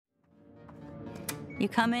You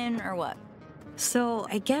come in or what? So,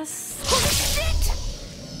 I guess... Holy shit!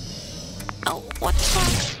 Oh, what the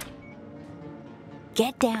fuck?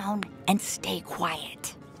 Get down and stay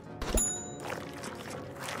quiet.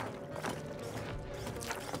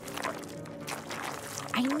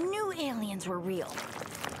 I knew aliens were real.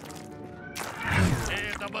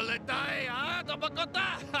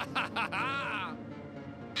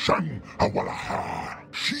 Shan awalaha,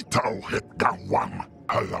 shitao het gawang,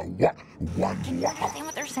 halawa, wan Can you understand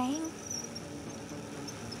what they're saying?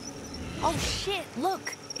 Oh shit,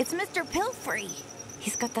 look, it's Mr. Pilfrey.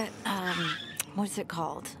 He's got that, what's it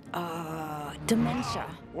called? Dementia.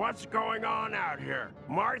 What's going on out here?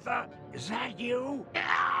 Martha, is that you?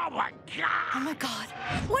 Oh my god! Oh my god,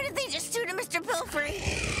 what did they just do to Mr. Pilfrey?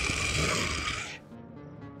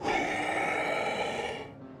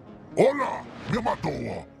 Hola,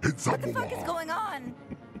 Yamatoa, it's What the fuck is going on?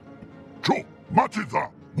 Cho, machiza,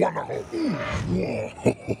 wanaho.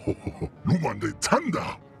 Lumande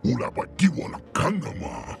tanda, ula bakiwa la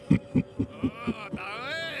kanama.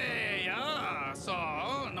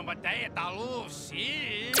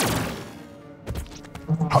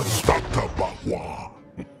 Hastata bahwa.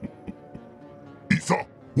 Isa,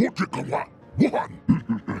 wujikawa, wuhan.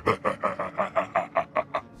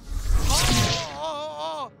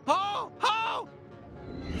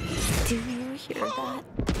 Do you hear that?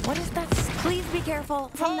 What is that? Please be careful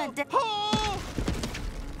from the Oh,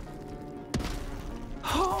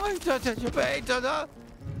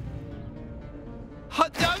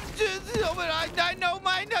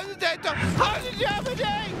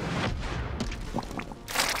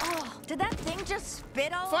 did that thing just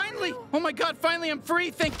spit all Finally! over you? Oh my god, finally I'm free,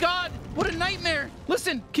 thank God! What a nightmare!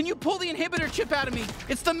 Listen, can you pull the inhibitor chip out of me?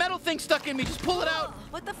 It's the metal thing stuck in me, just pull it out!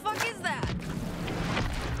 What the fuck is that?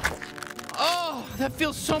 Oh, that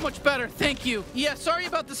feels so much better, thank you. Yeah, sorry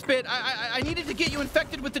about the spit. I needed to get you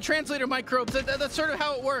infected with the translator microbes. That's sort of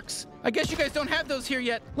how it works. I guess you guys don't have those here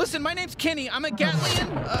yet. Listen, my name's Kenny. I'm a Gatlian.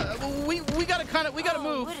 We gotta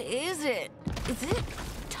move. What is it? Is it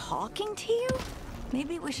talking to you?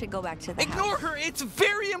 Maybe we should go back to the Ignore house. her. It's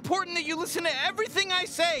very important that you listen to everything I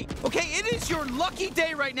say. Okay, it is your lucky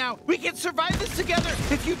day right now. We can survive this together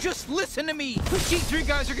if you just listen to me. Those G3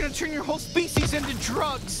 guys are gonna turn your whole species into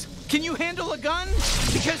drugs. Can you handle a gun?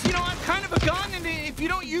 Because, you know, I'm kind of a gun, and if you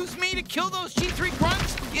don't use me to kill those G3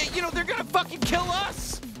 grunts, you know, they're gonna fucking kill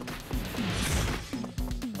us.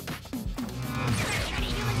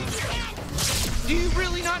 Do you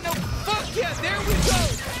really not know? Fuck yeah, there we go.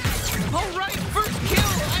 All right, first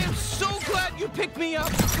kill. I am so glad you picked me up.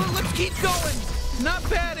 But let's keep going. Not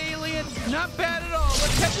bad, alien. Not bad at all.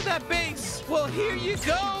 Let's head to that base. Well, here you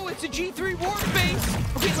go. It's a G3 warp base.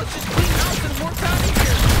 Okay, let's just clean house and warp out of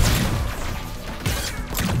here.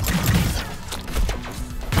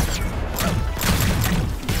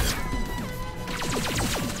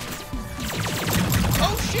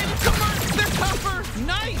 Oh shit, come on, they're tougher.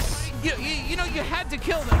 Nice. You know, you had to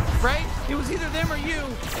kill them, right? It was either them or you,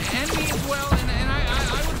 and me as well, and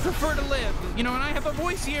I would prefer to live. You know, and I have a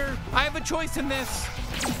voice here. I have a choice in this.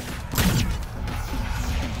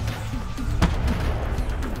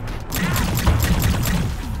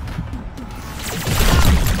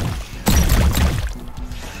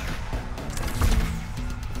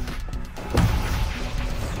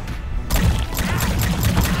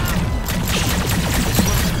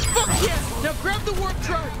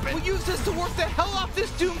 To warp the hell off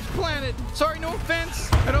this doomed planet. Sorry, no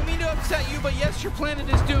offense. I don't mean to upset you, but yes, your planet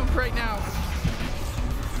is doomed right now.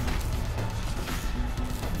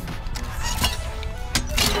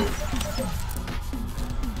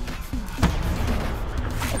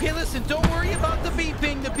 Okay, listen, don't worry about the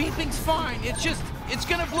beeping. The beeping's fine. It's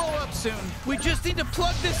gonna blow up soon. We just need to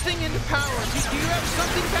plug this thing into power. Do you have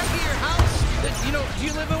something back at your house? You know, do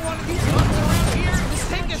you live in one of these huts around here?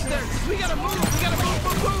 Take us there. We gotta move.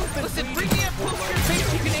 Move. Listen, bring me up close to your face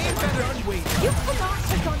so you can aim better. You cannot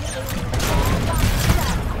take on the alien.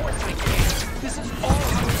 Of course I can. This is all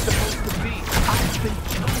how it's supposed to be. I've been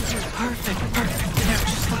chosen. Perfect. Now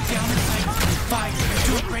just look down the sight and fire. You're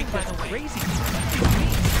doing great, by the way. Crazy.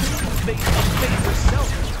 Space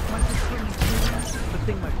herself. The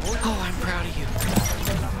thing my voice. Oh, I'm proud of you.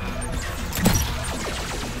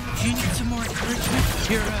 Do you need some more encouragement?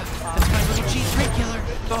 Here, that's my little G3 killer.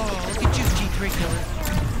 Oh, look at you, G3 killer.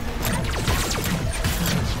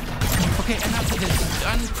 Okay, enough of this.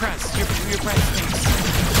 Unpress your bright face.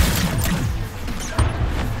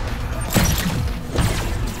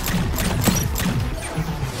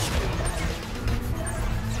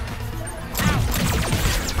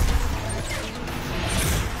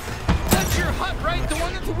 That's your hut, right? The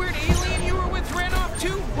one that the weird alien you were with ran off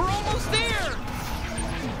to? We're almost there!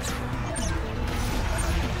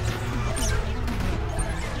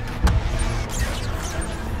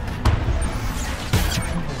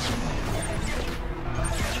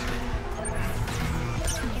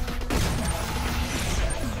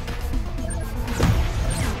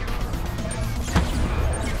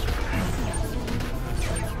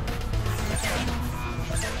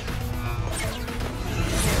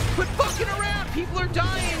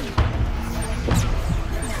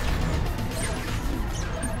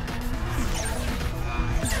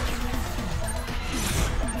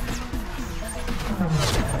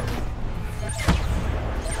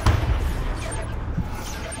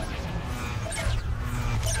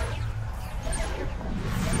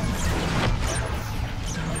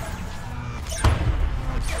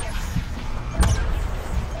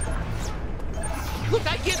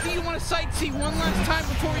 BC one last time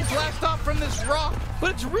before we blast off from this rock, but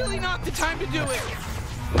it's really not the time to do it.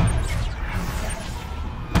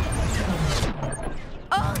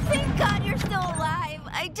 Oh, thank God you're still alive.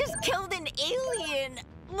 I just killed an alien.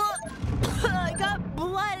 Look, I got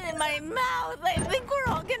blood in my mouth. I think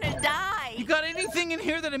we're all gonna die. You got anything in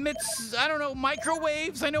here that emits, I don't know,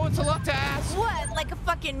 microwaves? I know it's a lot to ask. What, like a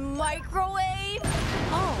fucking microwave?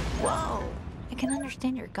 Oh, whoa. I can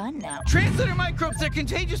understand your gun now. Translator microbes, they're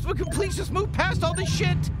contagious, but can please just move past all this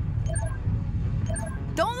shit?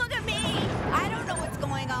 Don't look at me. I don't know what's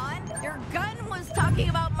going on. Your gun was talking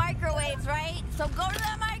about microwaves, right? So go to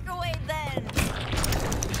that microwave then.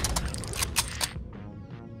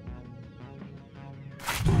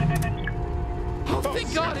 Oh,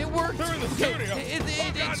 thank God, it worked. Okay,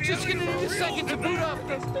 it's just gonna need a second to boot up.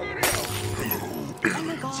 Oh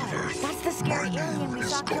my God, that's the scary alien we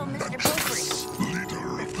saw kill Mr. Pilfrey.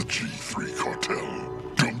 Leader of the G3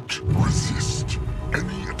 cartel. Don't resist.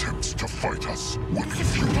 Any attempts to fight us would be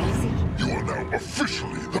futile. You are now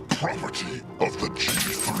officially the property of the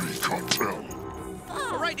G3 cartel.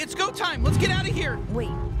 All right, it's go time. Let's get out of here.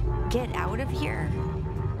 Wait, get out of here?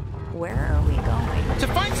 Where are we going? To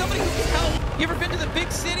find somebody who can help. You ever been to the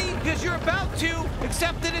big city? Because you're about to,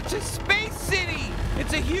 except that it's a space city.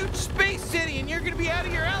 It's a huge space city, and you're going to be out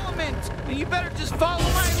of your element. And you better just follow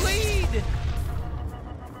my lead.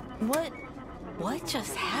 What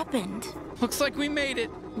just happened? Looks like we made it.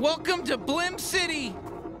 Welcome to Blim City.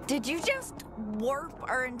 Did you just warp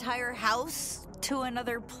our entire house to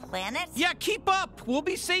another planet? Yeah, keep up. We'll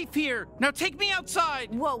be safe here. Now take me outside.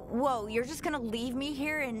 Whoa, you're just gonna leave me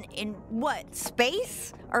here in what,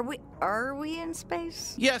 space? Are we in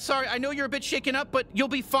space? Yeah, sorry, I know you're a bit shaken up, but you'll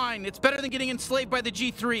be fine. It's better than getting enslaved by the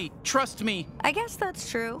G3. Trust me. I guess that's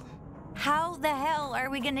true. How the hell are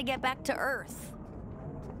we gonna get back to Earth?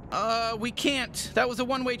 We can't. That was a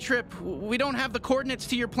one-way trip. We don't have the coordinates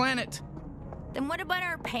to your planet. Then what about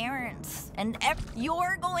our parents? And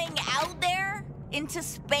you're going out there? Into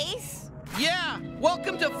space? Yeah!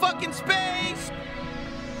 Welcome to fucking space!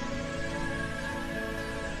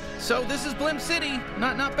 So this is Blim City.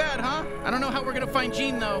 Not bad, huh? I don't know how we're gonna find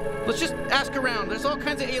Gene though. Let's just ask around. There's all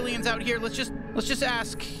kinds of aliens out here. Let's just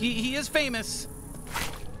ask. He is famous.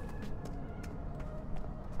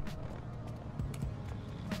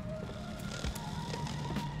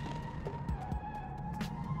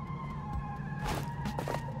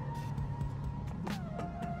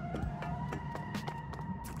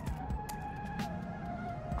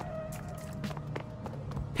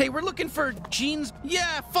 Hey, we're looking for Gene's...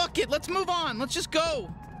 Yeah, fuck it. Let's move on. Let's just go.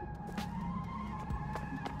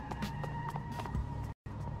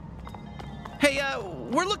 Hey,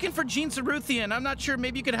 we're looking for Gene Ceruthian. I'm not sure.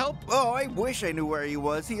 Maybe you could help? Oh, I wish I knew where he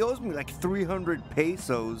was. He owes me like 300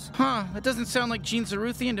 pesos. Huh, that doesn't sound like Gene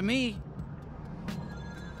Ceruthian to me.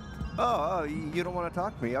 Oh, you don't want to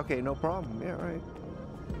talk to me? Okay, no problem. Yeah, right.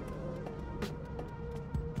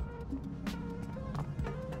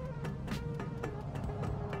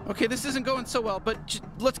 Okay, this isn't going so well, but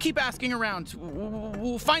let's keep asking around.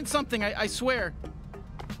 We'll find something, I swear.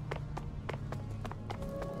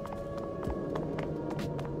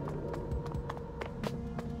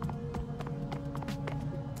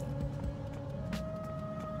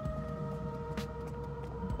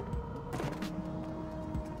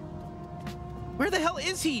 Where the hell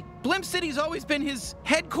is he? Blim City's always been his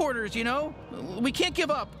headquarters, you know? We can't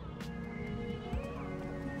give up.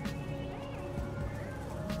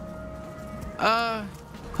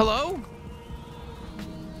 Hello?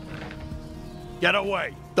 Get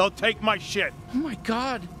away. Don't take my shit. Oh my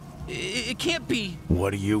God. It can't be. What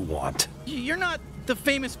do you want? You're not the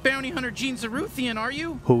famous bounty hunter Gene Ceruthian, are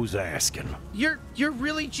you? Who's asking? You're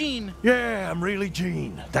really Gene. Yeah, I'm really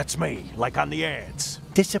Gene. That's me, like on the ads.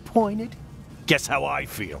 Disappointed? Guess how I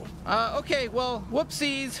feel. Okay, well,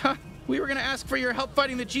 whoopsies. We were gonna ask for your help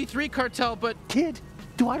fighting the G3 cartel, but... Kid,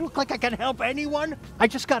 do I look like I can help anyone? I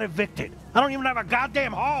just got evicted. I don't even have a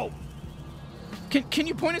goddamn home. Can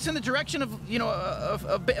you point us in the direction of, you know,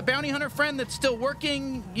 a bounty hunter friend that's still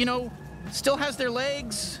working, you know, still has their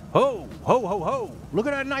legs? Ho, ho, ho, ho. Look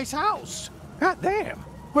at that nice house. God damn.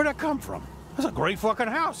 Where'd that come from? That's a great fucking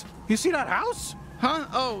house. You see that house? Huh?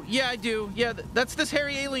 Oh, yeah, I do. Yeah, that's this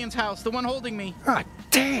hairy alien's house, the one holding me. God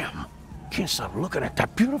damn. Can't stop looking at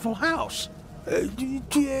that beautiful house.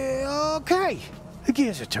 Yeah, okay. The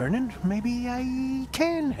gears are turning. Maybe I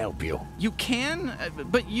can help you. You can?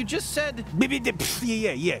 But you just said...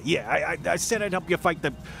 Yeah. I said I'd help you fight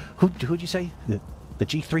the... Who'd you say? The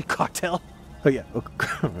G3 cartel? Oh, yeah. Oh,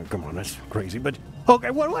 come on, that's crazy, but...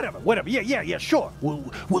 Okay, whatever. Yeah, sure.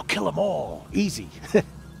 We'll kill them all. Easy.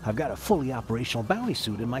 I've got a fully operational bounty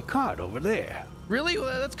suit in my cart over there. Really?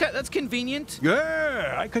 Well, that's convenient.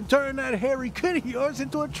 Yeah, I can turn that hairy kid of yours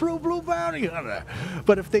into a true blue bounty hunter.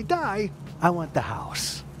 But if they die, I want the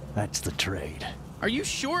house. That's the trade. Are you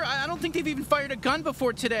sure? I don't think they've even fired a gun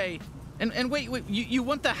before today. And wait, you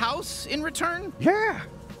want the house in return? Yeah,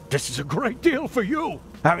 this is a great deal for you.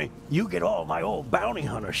 I mean, you get all my old bounty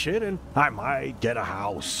hunter shit, and I might get a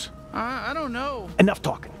house. I don't know. Enough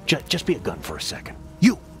talking. Just be a gun for a second.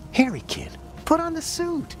 You, hairy kid, put on the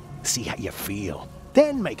suit. See how you feel.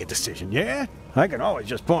 Then make a decision, yeah? I can always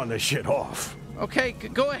just pawn this shit off. Okay,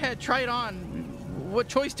 go ahead. Try it on. What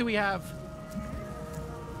choice do we have?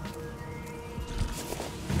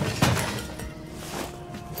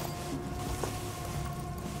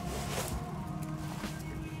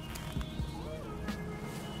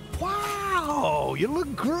 Wow, you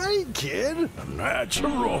look great, kid.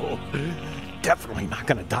 Natural. Definitely not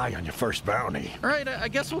gonna die on your first bounty. All right, I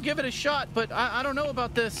guess we'll give it a shot, but I don't know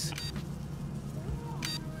about this.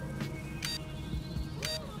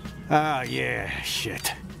 Ah, yeah,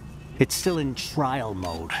 shit. It's still in trial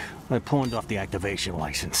mode. I pawned off the activation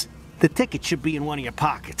license. The ticket should be in one of your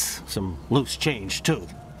pockets. Some loose change, too.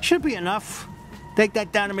 Should be enough. Take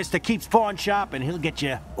that down to Mr. Keep's pawn shop, and he'll get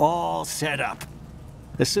you all set up.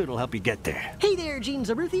 The suit will help you get there. Hey there, Gene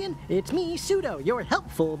Zaruthian. It's me, Pseudo, your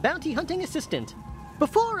helpful bounty hunting assistant.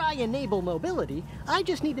 Before I enable mobility, I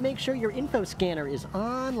just need to make sure your info scanner is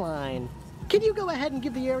online. Can you go ahead and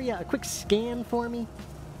give the area a quick scan for me?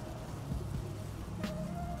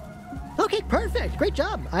 Okay, perfect. Great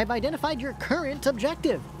job. I've identified your current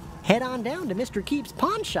objective. Head on down to Mr. Keep's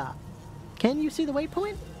pawn shop. Can you see the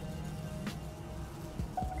waypoint?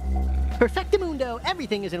 Perfectamundo,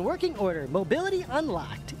 everything is in working order. Mobility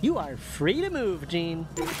unlocked. You are free to move, Gene.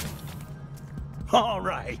 All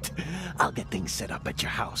right. I'll get things set up at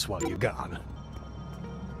your house while you're gone.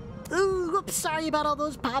 Ooh, oops, sorry about all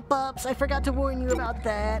those pop-ups. I forgot to warn you about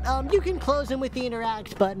that. You can close them with the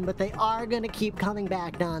interact button, but they are gonna keep coming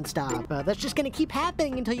back nonstop. That's just gonna keep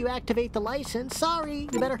happening until you activate the license. Sorry,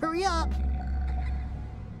 you better hurry up.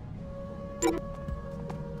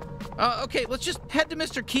 Okay, let's just head to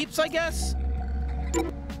Mr. Keep's, I guess.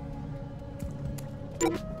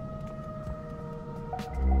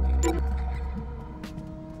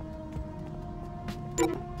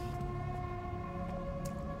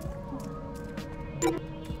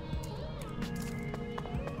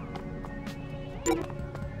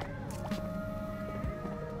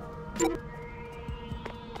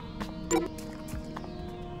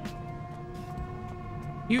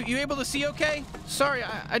 You able to see okay? Sorry,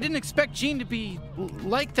 I didn't expect Gene to be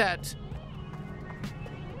like that.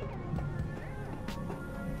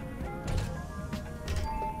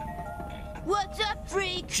 What's up,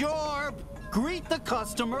 freak? Jorb, greet the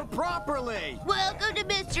customer properly. Welcome to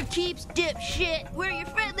Mr. Keep's, dipshit. We're your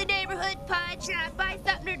friendly neighborhood pawn shop. Buy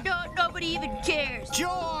something or don't, nobody even cares.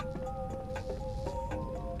 Jorb!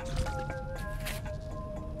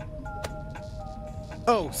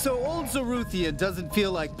 Oh, so old Zaruthian doesn't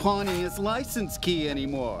feel like pawning his license key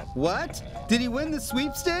anymore. What? Did he win the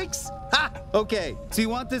sweepstakes? Ha! Okay, so you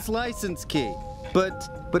want this license key. But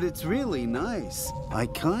it's really nice. I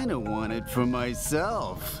kinda want it for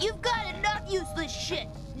myself. You've got enough useless shit,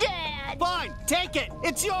 Dad! Fine, take it!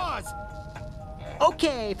 It's yours!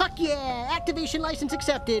 Okay, fuck yeah! Activation license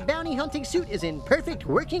accepted. Bounty hunting suit is in perfect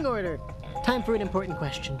working order. Time for an important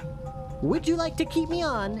question. Would you like to keep me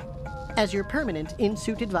on as your permanent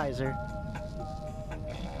in-suit advisor?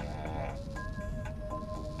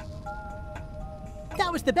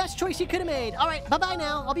 That was the best choice you could have made. All right, bye-bye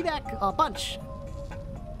now. I'll be back. A bunch.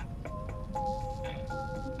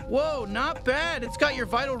 Whoa, not bad. It's got your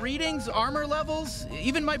vital readings, armor levels,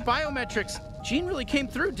 even my biometrics. Gene really came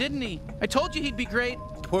through, didn't he? I told you he'd be great.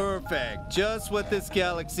 Perfect. Just what this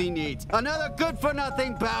galaxy needs. Another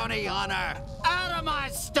good-for-nothing bounty hunter. Out of my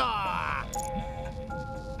star!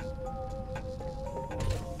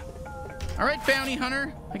 All right, bounty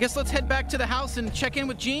hunter. I guess let's head back to the house and check in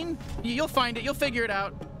with Gene. You'll find it. You'll figure it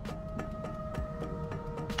out.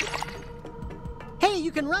 Hey,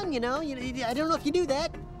 you can run, you know. I don't know if you do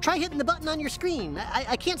that. Try hitting the button on your screen.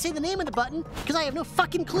 I can't say the name of the button because I have no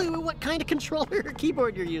fucking clue what kind of controller or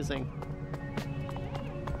keyboard you're using.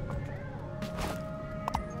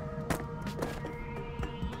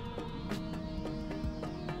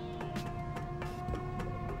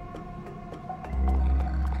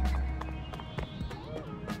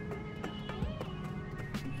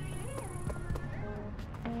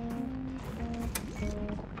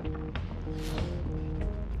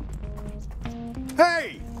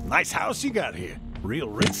 Hey! Nice house you got here. Real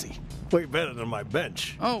ritzy. Way better than my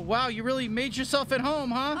bench. Oh, wow, you really made yourself at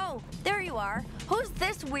home, huh? Oh, there you are. Who's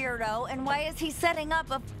this weirdo, and why is he setting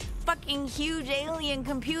up a fucking huge alien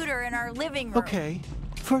computer in our living room? Okay.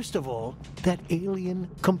 First of all, that alien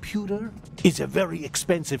computer is a very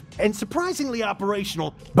expensive and surprisingly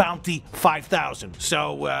operational Bounty 5000.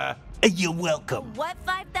 So, you're welcome. What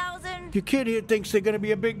 5,000? Your kid here thinks they're gonna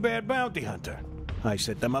be a big bad bounty hunter. I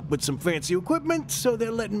set them up with some fancy equipment, so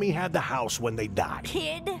they're letting me have the house when they die.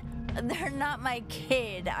 Kid? They're not my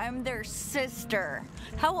kid. I'm their sister.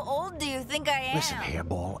 How old do you think I am? Listen,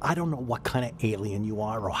 Hairball, I don't know what kind of alien you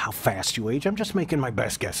are or how fast you age. I'm just making my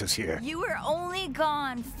best guesses here. You were only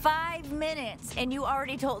gone 5 minutes, and you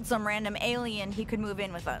already told some random alien he could move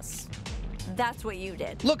in with us. That's what you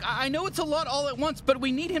did. Look, I know it's a lot all at once, but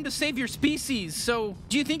we need him to save your species, so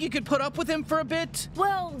do you think you could put up with him for a bit?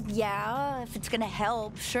 Well, yeah, if it's gonna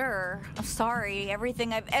help, sure. I'm sorry,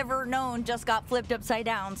 everything I've ever known just got flipped upside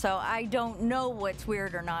down, so I don't know what's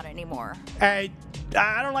weird or not anymore. Hey,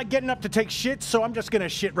 I don't like getting up to take shit, so I'm just gonna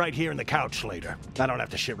shit right here in the couch later. I don't have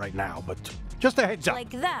to shit right now, but just a heads up.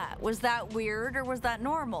 Like that. Was that weird or was that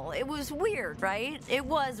normal? It was weird, right? It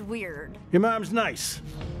was weird. Your mom's nice.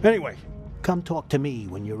 Anyway, come talk to me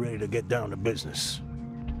when you're ready to get down to business.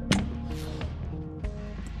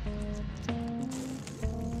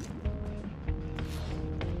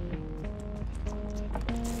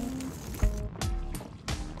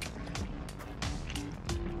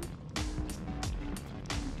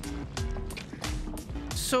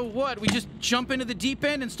 So what, we just jump into the deep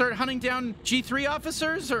end and start hunting down G3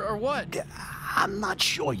 officers, or what? I'm not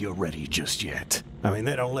sure you're ready just yet. I mean,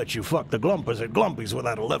 they don't let you fuck the Glumpers at Glumpies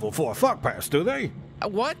without a level 4 fuck pass, do they?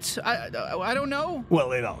 What? I don't know. Well,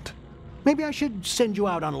 they don't. Maybe I should send you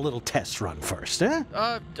out on a little test run first, eh?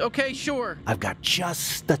 Okay, sure. I've got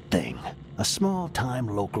just the thing. A small-time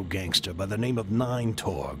local gangster by the name of Nine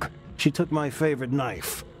Torg. She took my favorite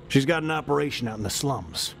knife. She's got an operation out in the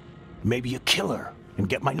slums. Maybe you kill her and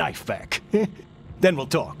get my knife back. Then we'll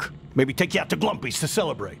talk. Maybe take you out to Glumpies to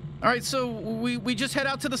celebrate. All right, so we just head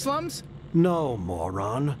out to the slums? No,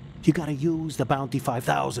 moron. You gotta use the Bounty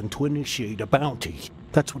 5000 to initiate a bounty.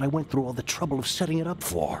 That's what I went through all the trouble of setting it up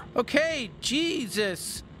for. Okay,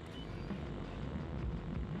 Jesus.